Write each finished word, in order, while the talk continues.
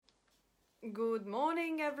Good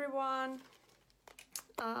morning, everyone.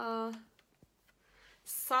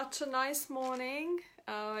 Such a nice morning.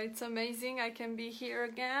 It's amazing I can be here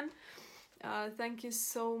again. Thank you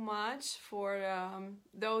so much for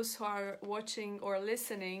those who are watching or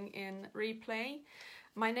listening in replay.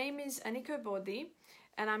 My name is Eniko Bodi,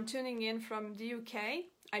 and I'm tuning in from the UK.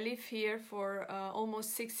 I live here for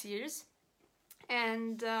almost 6 years,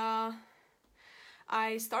 and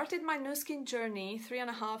I started my Nu Skin journey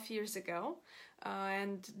 3.5 years ago,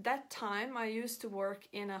 and that time I used to work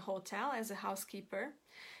in a hotel as a housekeeper.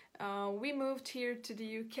 We moved here to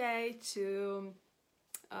the UK to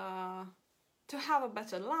have a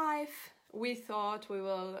better life. We thought we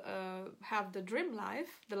will have the dream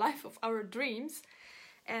life, the life of our dreams,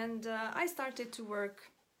 and I started to work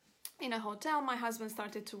in a hotel. My husband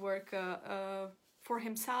started to work for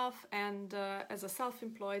himself and as a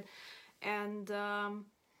self-employed. And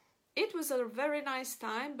it was a very nice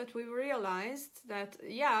time, but we realized that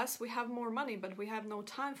yes, we have more money, but we have no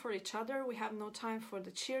time for each other, we have no time for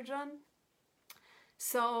the children.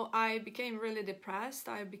 So I became really depressed,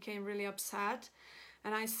 I became really upset,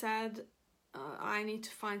 and I said, I need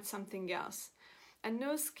to find something else. And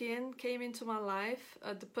Nu Skin came into my life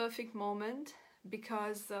at the perfect moment,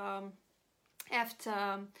 because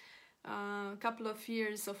after a couple of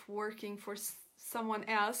years of working for someone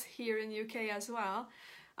else here in UK as well,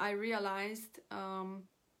 I realized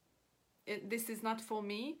this is not for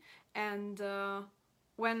me. And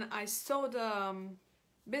when I saw the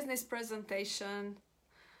business presentation,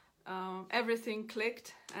 everything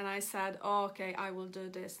clicked, and I said, oh, okay, I will do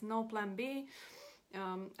this, no plan B.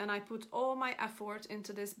 And I put all my effort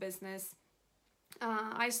into this business.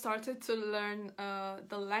 I started to learn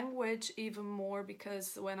the language even more,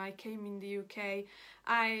 because when I came in the UK,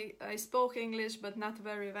 I spoke English but not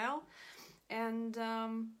very well, and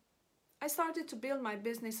I started to build my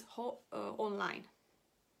business online.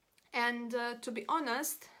 And to be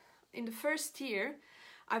honest, in the first year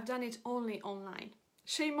I've done it only online.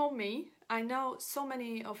 Shame on me. I know so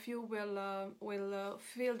many of you will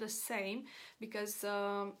feel the same, because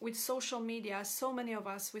with social media, so many of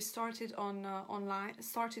us, we started online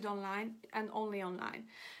and only online.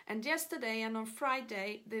 And yesterday and on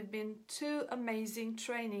Friday, there've been 2 amazing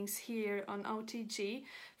trainings here on OTG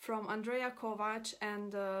from Andrea Kovac,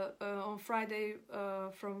 and on Friday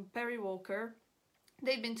from Perry Walker.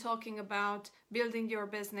 They've been talking about building your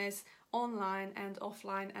business online and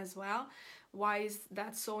offline as well. Why is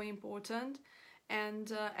that so important?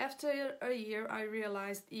 And after a year, I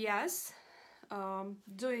realized, yes,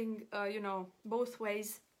 doing both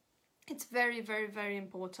ways, it's very, very, very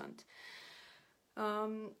important.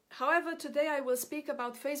 However, today I will speak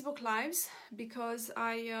about Facebook Lives, because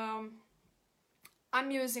I'm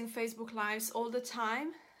using Facebook Lives all the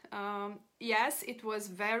time. Yes, it was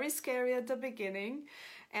very scary at the beginning,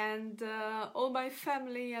 and all my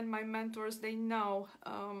family and my mentors, they know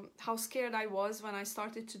how scared I was when I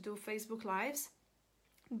started to do Facebook Lives.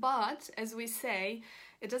 But as we say,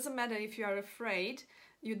 it doesn't matter if you are afraid,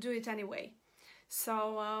 you do it anyway.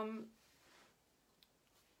 So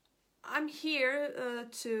I'm here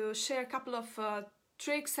to share a couple of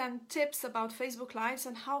tricks and tips about Facebook Lives,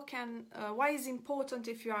 and why is it important,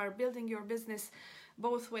 if you are building your business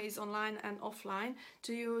both ways, online and offline,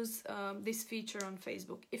 to use this feature on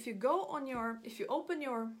Facebook. If you open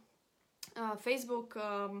your Facebook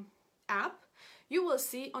app, you will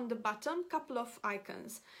see on the bottom a couple of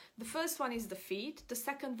icons. The first one is the feed, the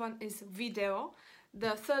second one is video,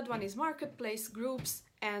 the third one is marketplace, groups,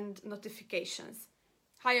 and notifications.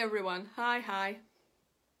 Hi everyone, hi.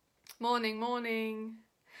 Morning.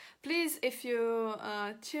 Please, if you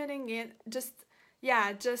tuning in, just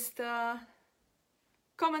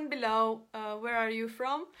comment below where are you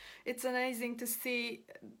from. It's amazing to see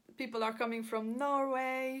people are coming from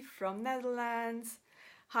Norway, from Netherlands.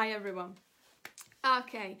 Hi everyone.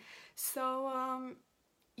 Okay, so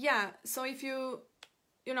so if you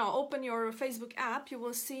open your Facebook app, you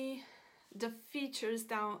will see the features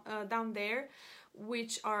down there,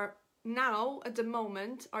 which are now at the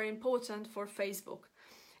moment are important for Facebook,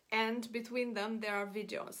 and between them there are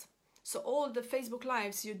videos. So all the Facebook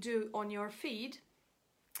Lives you do on your feed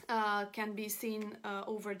can be seen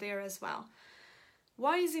over there as well.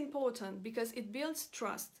 Why is it important? Because it builds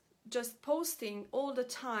trust. Just posting all the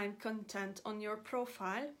time content on your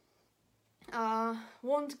profile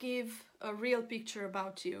won't give a real picture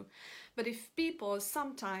about you. But if people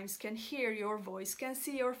sometimes can hear your voice, can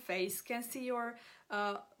see your face, can see your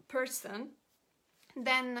person,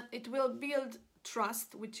 then it will build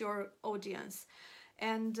trust with your audience,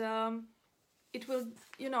 and it will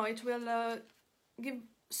give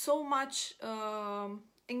so much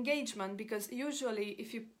engagement, because usually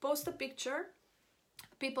if you post a picture,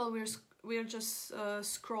 people will just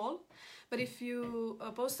scroll. But if you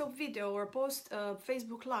post a video or post a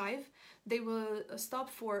Facebook Live, they will stop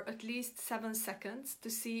for at least 7 seconds to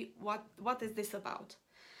see what is this about.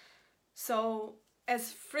 So,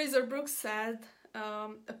 as Fraser Brooks said,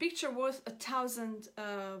 a picture worth 1,000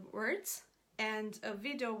 words, and a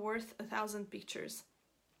video worth 1,000 pictures.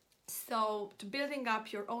 So, to building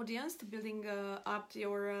up your audience, to building up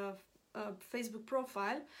your Facebook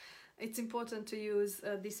profile, it's important to use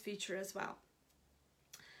this feature as well.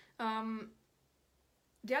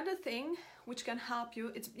 The other thing which can help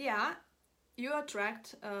you, it's, you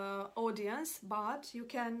attract audience, but you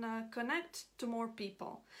can connect to more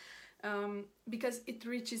people, because it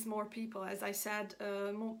reaches more people. As I said,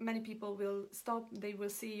 many people will stop, they will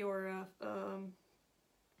see your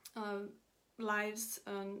lives,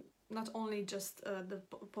 not only just the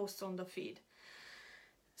posts on the feed.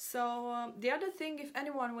 So the other thing, if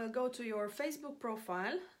anyone will go to your Facebook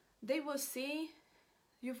profile, they will see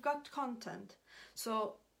you've got content.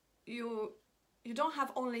 So you don't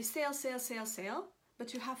have only sale,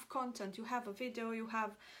 but you have content, you have a video, you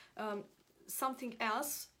have something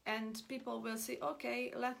else, and people will say,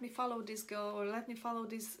 okay, let me follow this girl, or let me follow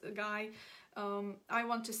this guy. I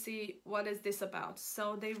want to see what is this about.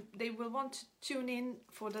 So they will want to tune in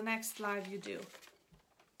for the next live you do.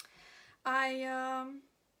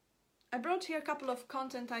 I brought here a couple of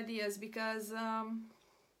content ideas because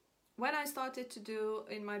when I started to do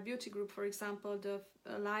in my beauty group, for example, the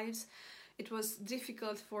lives, it was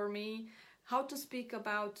difficult for me how to speak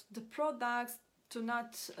about the products, to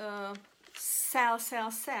not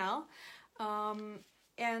sell.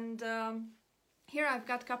 Here I've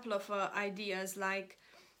got a couple of ideas, like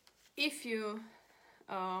if you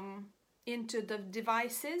into the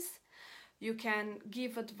devices, you can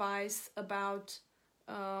give advice about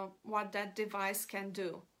what that device can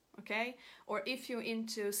do, okay? Or if you're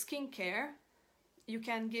into skincare, you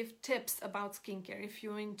can give tips about skincare. If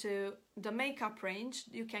you're into the makeup range,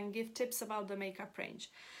 you can give tips about the makeup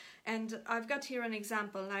range. And I've got here an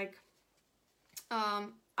example, like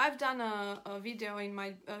I've done a video in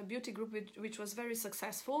my beauty group which was very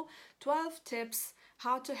successful, 12 tips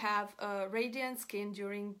how to have radiant skin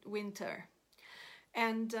during winter.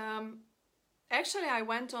 And actually I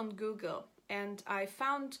went on Google and I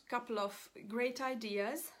found a couple of great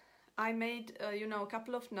ideas. I made a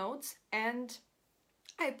couple of notes, and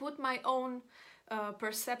I put my own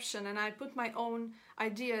perception and I put my own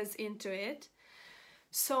ideas into it.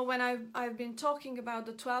 So when I've been talking about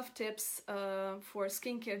the 12 tips for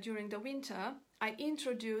skincare during the winter, I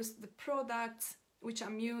introduced the products which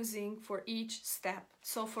I'm using for each step.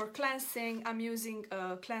 So for cleansing, I'm using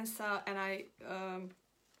a cleanser, and I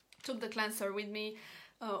took the cleanser with me.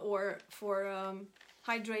 Or for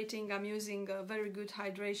hydrating, I'm using a very good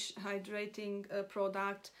hydrating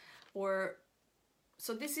product. Or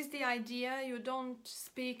so this is the idea. You don't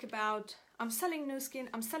speak about I'm selling new skin.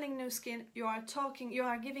 You are talking. You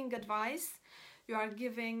are giving advice. You are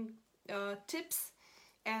giving tips,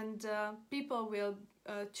 and people will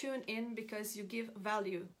tune in because you give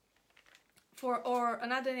value. Or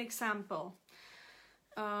another example.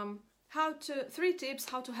 3 tips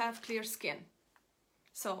how to have clear skin.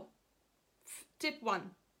 So, tip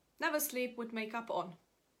 1, never sleep with makeup on.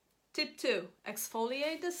 Tip 2,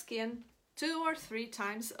 exfoliate the skin 2 or 3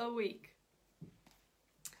 times a week.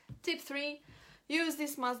 Tip 3, use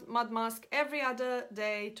this mud mask every other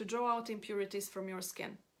day to draw out impurities from your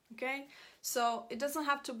skin. Okay, so it doesn't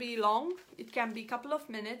have to be long, it can be a couple of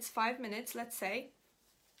minutes, 5 minutes, let's say,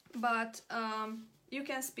 but you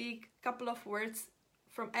can speak a couple of words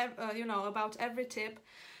from about every tip,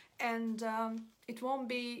 and it won't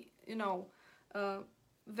be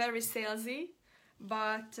very salesy,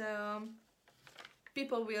 but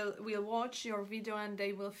people will watch your video and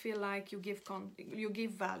they will feel like you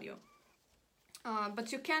give value.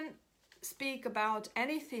 But you can speak about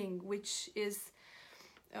anything which is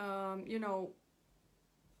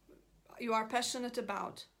you are passionate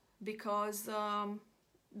about, because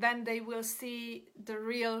then they will see the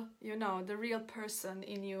real person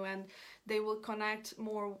in you, and they will connect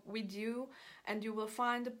more with you, and you will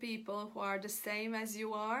find the people who are the same as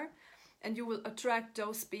you are, and you will attract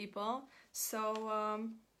those people. So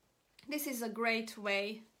this is a great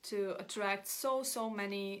way to attract so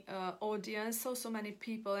many audience, so many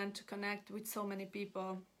people, and to connect with so many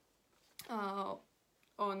people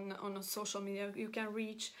on social media. You can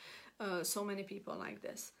reach so many people like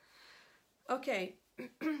this. Okay.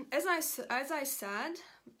 As I said,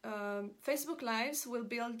 Facebook Lives will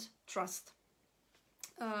build trust.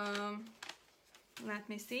 Let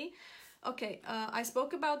me see. Okay, I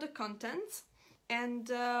spoke about the content, and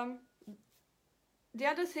the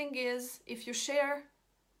other thing is, if you share,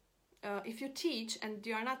 if you teach and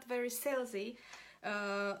you are not very salesy,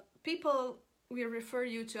 people will refer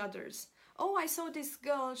you to others. Oh, I saw this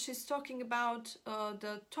girl, she's talking about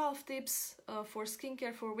the 12 tips for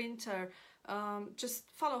skincare for winter.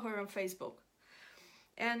 Just follow her on Facebook.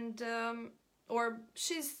 And or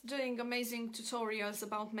she's doing amazing tutorials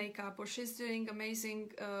about makeup, or she's doing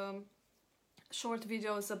amazing short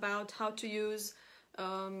videos about how to use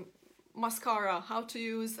mascara, how to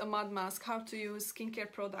use a mud mask, how to use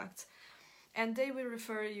skincare products, and they will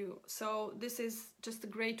refer you. So this is just a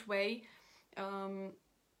great way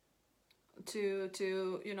to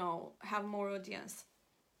you know, have more audience.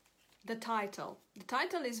 The title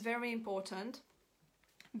is very important,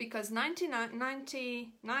 because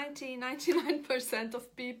 99%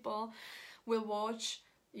 of people will watch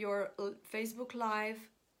your Facebook Live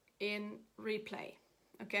in replay.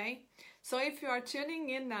 Okay, so if you are tuning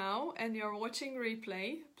in now and you're watching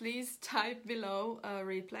replay, please type below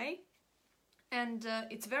replay. And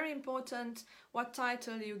it's very important what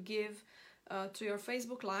title you give to your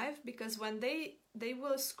Facebook Live, because when they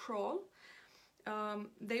will scroll,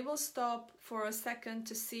 they will stop for a second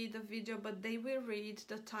to see the video, but they will read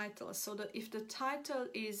the title. So that if the title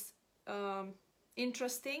is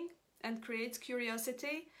interesting and creates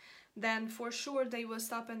curiosity, then for sure they will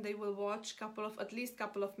stop and they will watch at least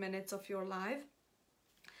couple of minutes of your live.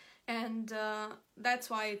 And that's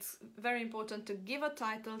why it's very important to give a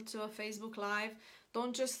title to a Facebook Live.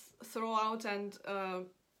 Don't just throw out and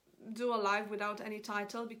do a live without any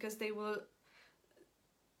title, because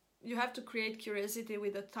you have to create curiosity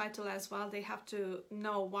with the title as well. They have to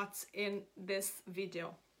know what's in this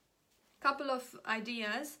video. Couple of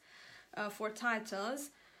ideas for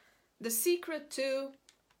titles. The secret to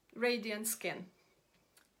radiant skin.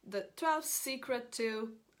 The 12th secret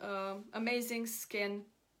to amazing skin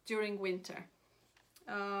during winter.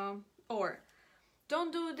 Or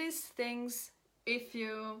don't do these things if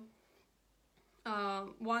you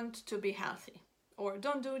want to be healthy. Or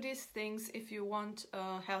don't do these things if you want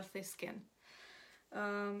healthy skin.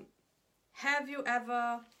 Have you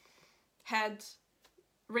ever had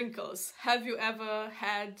wrinkles? Have you ever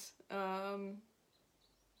had,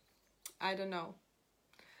 I don't know,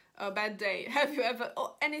 a bad day? Have you ever,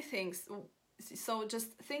 anything? So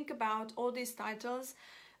just think about all these titles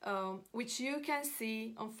which you can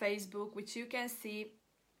see on Facebook, which you can see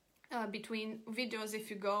between videos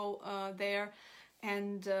if you go there,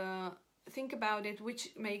 and think about it,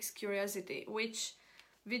 which makes curiosity, which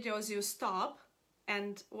videos you stop,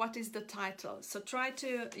 and what is the title. So try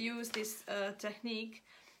to use this technique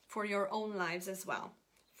for your own lives as well.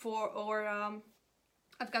 I've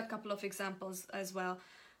got a couple of examples as well.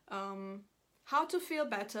 How to feel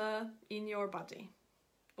better in your body,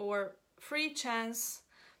 or free chance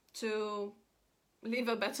to live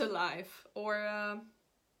a better life, or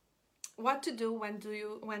what to do when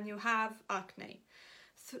you have acne.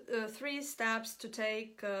 3 steps to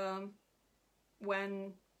take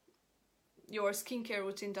when your skincare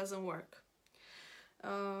routine doesn't work.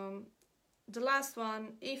 The last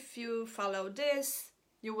one, if you follow this,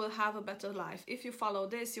 you will have a better life. If you follow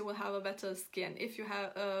this, you will have a better skin. If you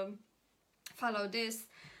follow this,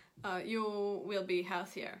 you will be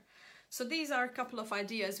healthier. So these are a couple of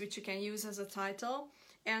ideas which you can use as a title.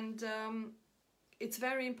 And it's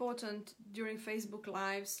very important during Facebook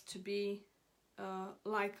Lives to be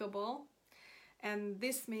likable, and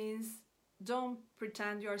this means don't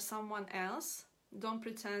pretend you're someone else. Don't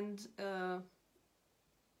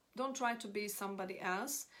try to be somebody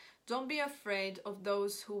else. Don't be afraid of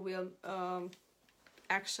those who will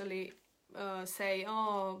actually say,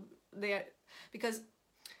 oh, because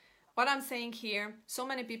what I'm saying here, so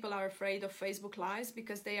many people are afraid of Facebook Lives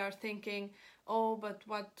because they are thinking, oh, but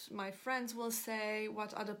what my friends will say,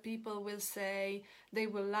 what other people will say, they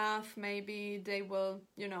will laugh, maybe they will,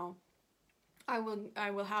 you know, I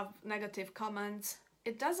will have negative comments.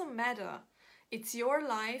 It doesn't matter. It's your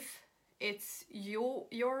life. It's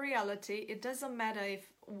your reality. It doesn't matter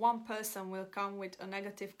if one person will come with a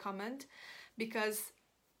negative comment, because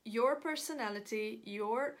your personality,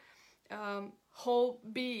 your whole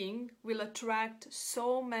being will attract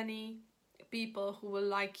so many people who will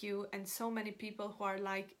like you, and so many people who are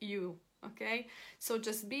like you. Okay, so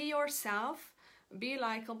just be yourself, be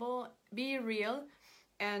likable, be real,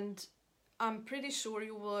 and I'm pretty sure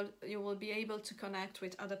you will be able to connect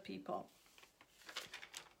with other people.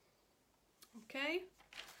 Okay,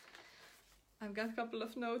 I've got a couple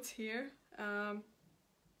of notes here.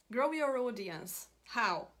 Grow your audience.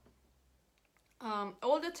 How?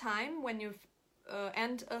 All the time when you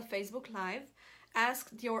end a Facebook Live,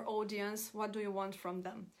 ask your audience what do you want from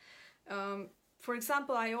them. For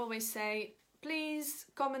example, I always say, please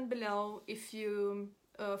comment below if you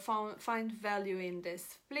find value in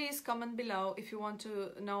this. Please comment below if you want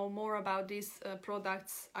to know more about these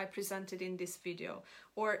products I presented in this video.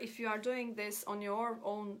 Or if you are doing this on your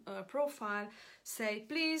own profile, say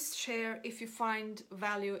please share if you find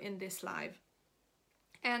value in this live.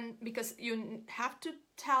 And because you have to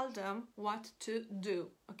tell them what to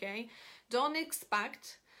do, okay? Don't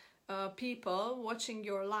expect people watching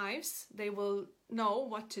your lives, they will know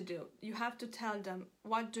what to do. You have to tell them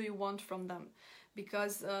what do you want from them,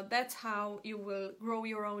 because that's how you will grow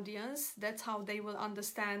your audience. That's how they will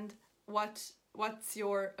understand what's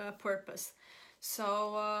your purpose.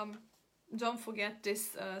 So don't forget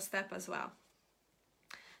this step as well.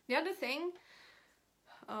 The other thing,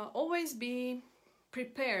 always be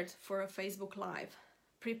prepared for a Facebook Live.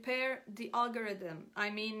 Prepare the algorithm. I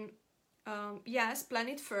mean, yes, plan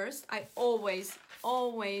it first. I always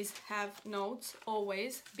have notes,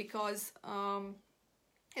 always, because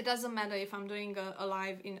it doesn't matter if I'm doing a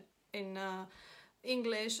live in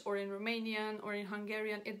English or in Romanian or in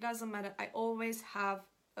Hungarian. It doesn't matter. I always have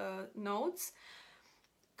notes,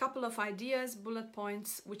 couple of ideas, bullet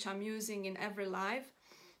points, which I'm using in every live,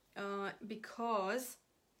 because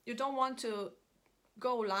you don't want to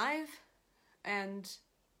go live and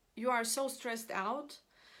you are so stressed out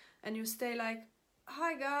and you stay like,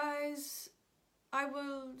 hi guys, I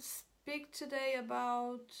will speak today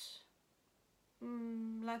about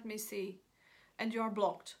let me see, and you are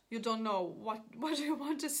blocked. You don't know what you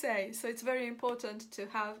want to say. So it's very important to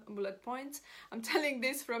have bullet points. I'm telling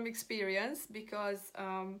this from experience, because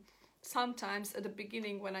sometimes at the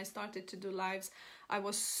beginning when I started to do lives, I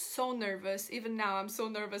was so nervous. Even now I'm so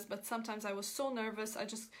nervous, but sometimes I was so nervous I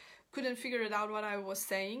just couldn't figure it out what I was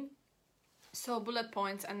saying. So bullet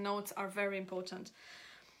points and notes are very important.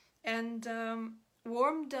 And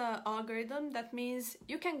warm the algorithm. That means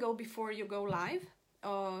you can go before you go live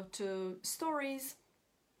to stories,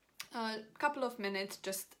 a couple of minutes,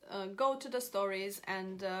 just go to the stories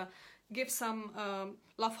and give some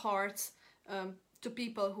love hearts to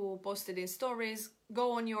people who posted in stories.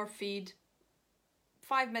 Go on your feed,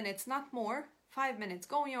 5 minutes, not more, 5 minutes,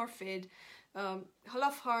 go on your feed,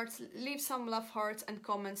 love hearts, leave some love hearts and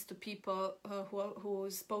comments to people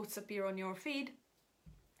whose posts appear on your feed.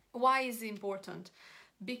 Why is it important?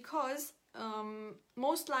 Because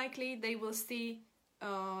most likely they will see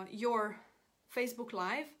your Facebook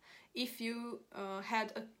Live if you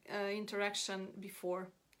had an interaction before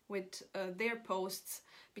with their posts,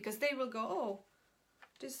 because they will go, oh,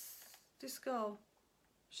 this girl,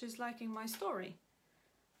 she's liking my story,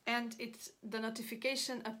 and the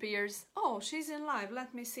notification appears, oh, she's in live,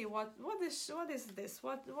 let me see what is this,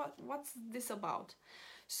 what's this about.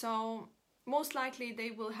 So most likely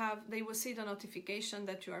they will see the notification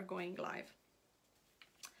that you are going live.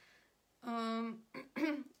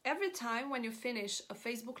 Every time when you finish a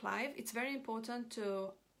Facebook Live, it's very important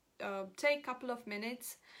to take a couple of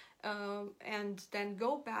minutes and then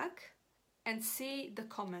go back and see the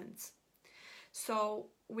comments. So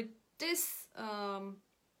with this,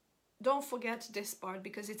 don't forget this part,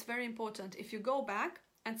 because it's very important. If you go back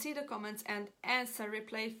and see the comments and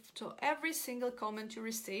reply to every single comment you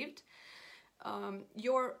received,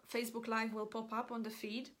 your Facebook Live will pop up on the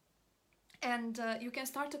feed, and you can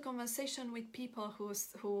start a conversation with people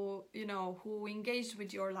who engaged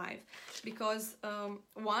with your live, because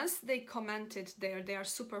once they commented there, they are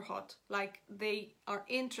super hot, like they are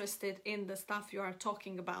interested in the stuff you are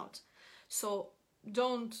talking about. So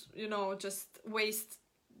don't just waste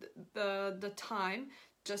the time.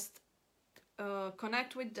 Just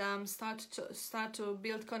connect with them, start to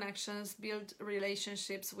build connections, build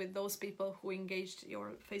relationships with those people who engaged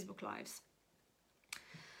your Facebook Lives.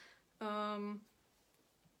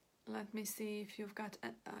 Let me see if you've got,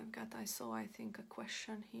 I saw, I think, a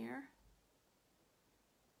question here.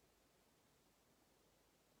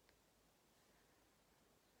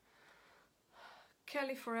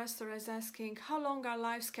 Kelly Forrester is asking, how long are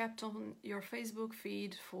lives kept on your Facebook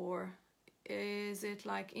feed for? Is it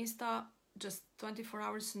like Insta, just 24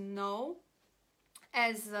 hours? No.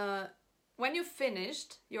 As when you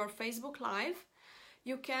finished your Facebook Live,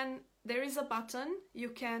 there is a button, you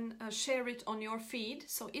can share it on your feed,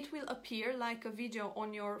 so it will appear like a video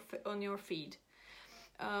on your feed.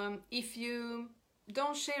 If you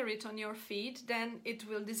don't share it on your feed, then it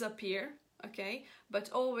will disappear, okay? But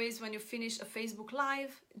always when you finish a Facebook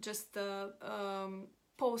Live, just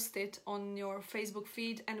post it on your Facebook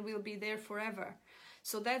feed and will be there forever.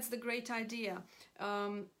 So that's the great idea.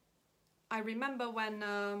 I remember when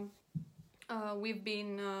we've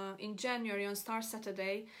been in January on Star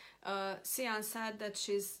Saturday. Sian said that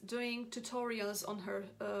she's doing tutorials on her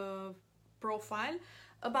profile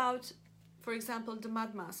about, for example, the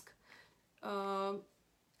mud mask.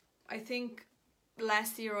 I think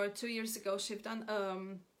last year or 2 years ago she's done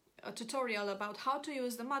a tutorial about how to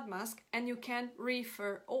use the mud mask, and you can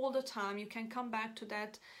refer all the time. You can come back to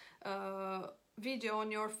that video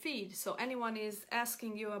on your feed. So anyone is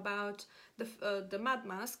asking you about the mud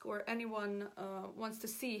mask, or anyone wants to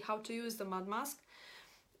see how to use the mud mask,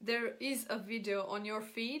 there is a video on your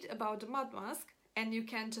feed about the mud mask, and you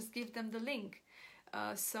can just give them the link.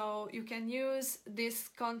 So you can use this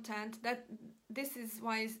content. This is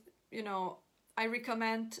why, you know, I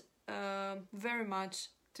recommend very much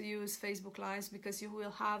to use Facebook Lives, because you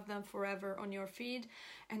will have them forever on your feed,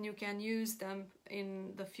 and you can use them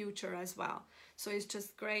in the future as well. So it's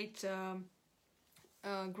just great, you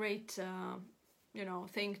know,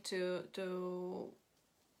 thing to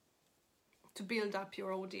build up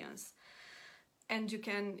your audience. And you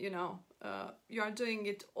can, you know, you are doing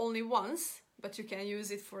it only once, but you can use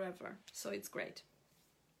it forever. So it's great.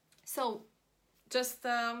 So just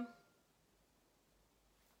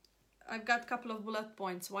I've got a couple of bullet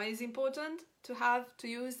points. Why is important to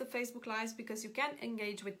use the Facebook Lives? Because you can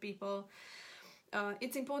engage with people.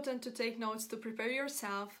 It's important to take notes, to prepare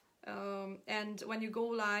yourself, and when you go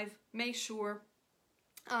live, make sure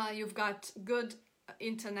you've got good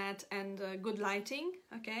internet and good lighting.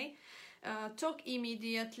 Okay, talk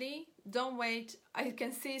immediately. Don't wait. I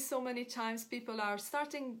can see so many times people are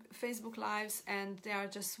starting Facebook Lives and they are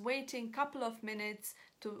just waiting a couple of minutes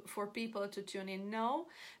for people to tune in. No,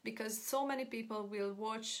 because so many people will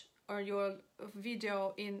watch your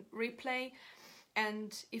video in replay,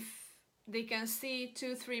 and if they can see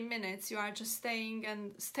 2-3 minutes you are just staying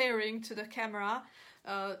and staring to the camera,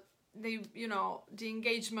 the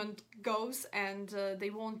engagement goes, and they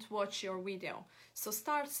won't watch your video. So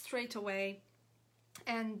start straight away.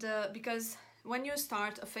 And because when you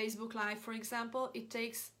start a Facebook Live, for example, it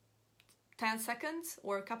takes 10 seconds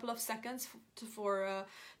or a couple of seconds for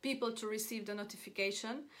people to receive the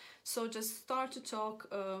notification. So just start to talk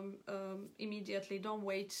immediately. Don't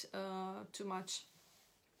wait too much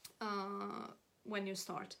when you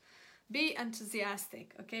start. Be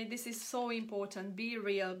enthusiastic, okay? This is so important. Be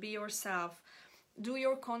real, be yourself. Do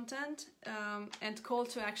your content, and call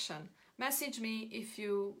to action. Message me if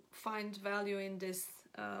you find value in this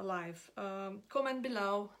live. Comment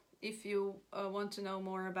below if you want to know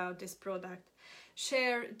more about this product.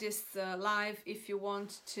 Share this live if you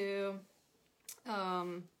want to,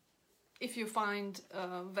 if you find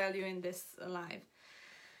value in this live.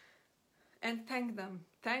 And thank them.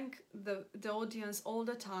 Thank the audience all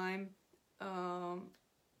the time.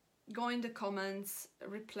 Go in the comments,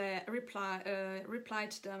 reply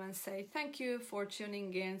to them and say thank you for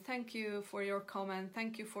tuning in, thank you for your comment,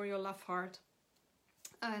 thank you for your love heart,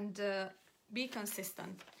 and be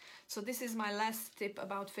consistent. So this is my last tip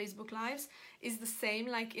about Facebook Lives. Is the same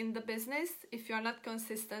like in the business. If you are not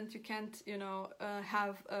consistent, you can't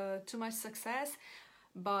have too much success.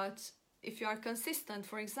 But if you are consistent,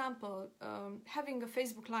 for example, having a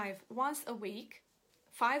Facebook Live once a week,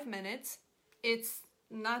 5 minutes, it's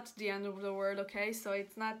not the end of the world, okay? So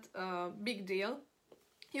it's not a big deal.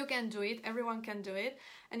 You can do it, everyone can do it,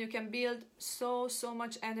 and you can build so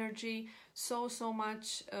much energy, so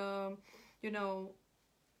much,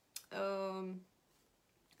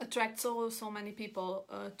 attract so many people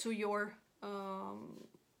to your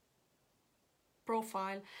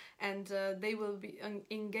profile, and they will be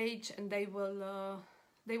engaged, and they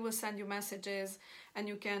will send you messages, and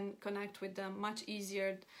you can connect with them much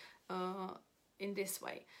easier in this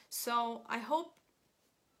way. So I hope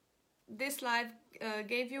this live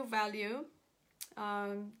gave you value.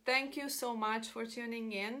 Thank you so much for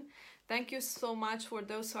tuning in. Thank you so much for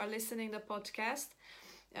those who are listening to the podcast.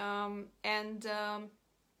 And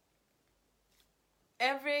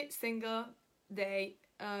every single day,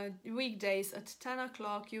 weekdays at 10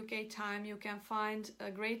 o'clock UK time, you can find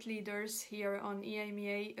great leaders here on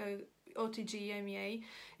EMEA. OTG EMEA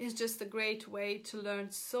is just a great way to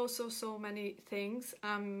learn so many things.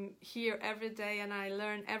 I'm here every day and I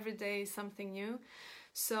learn every day something new.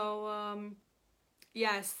 So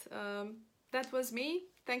yes, that was me.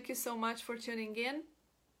 Thank you so much for tuning in,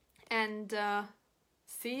 and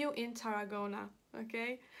see you in Tarragona.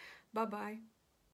 Okay, bye bye.